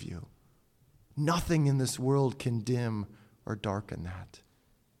serve you. Nothing in this world can dim or darken that.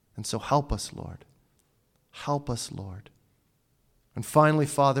 And so help us, Lord. Help us, Lord. And finally,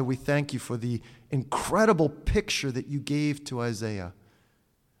 Father, we thank you for the incredible picture that you gave to Isaiah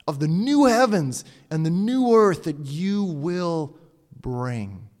of the new heavens and the new earth that you will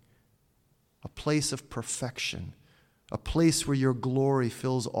bring. A place of perfection, a place where your glory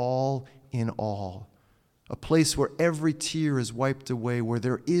fills all in all, a place where every tear is wiped away, where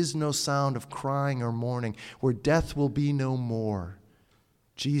there is no sound of crying or mourning, where death will be no more.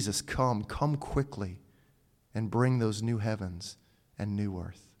 Jesus, come quickly and bring those new heavens and new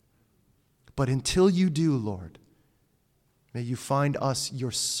earth. But until you do, Lord, may you find us,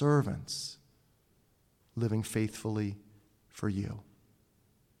 your servants, living faithfully for you.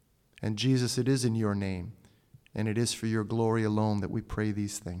 And Jesus, it is in your name, and it is for your glory alone that we pray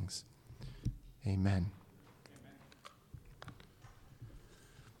these things. Amen.